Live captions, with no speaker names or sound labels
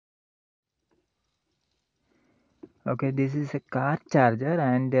Okay, this is a car charger,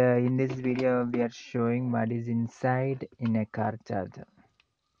 and in this video we are showing what is inside in a car charger.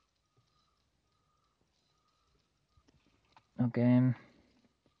 Okay,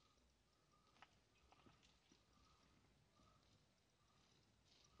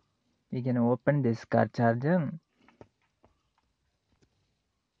 we can open this car charger.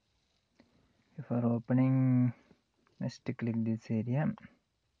 For opening, just click this area.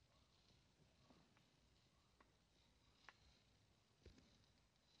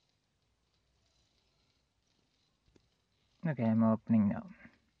 Okay, I'm opening now.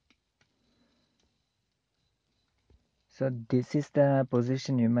 So this is the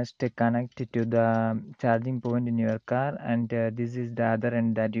position you must connect to the charging point in your car, and this is the other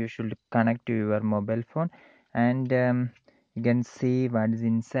end that you should connect to your mobile phone, and you can see what is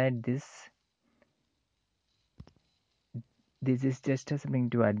inside this. This is just something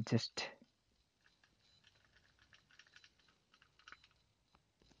to adjust.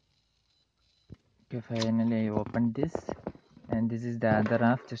 Okay, finally I opened this, and this is the other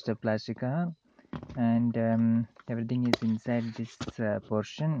half, just a plastic half, and everything is inside this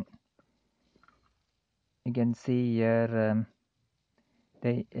portion. You can see here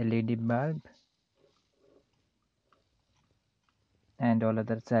the LED bulb and all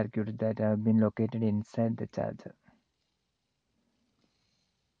other circuits that have been located inside the charger.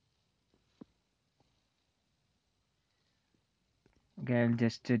 Okay, I'll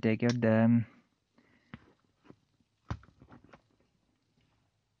just take out the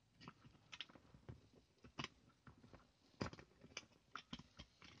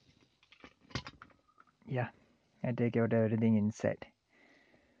yeah, I take out everything inside.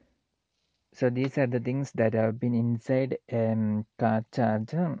 So these are the things that have been inside car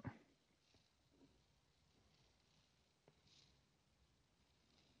charger.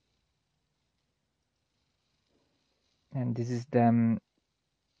 And this is the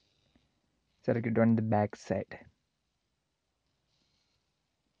circuit on the back side.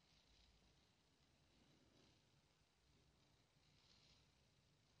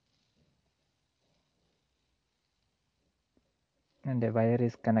 And the wire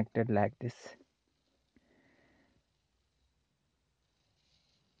is connected like this.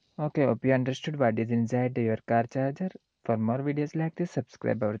 Okay, hope you understood what is inside your car charger. For more videos like this,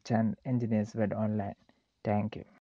 subscribe our channel Engineers World Online. Thank you.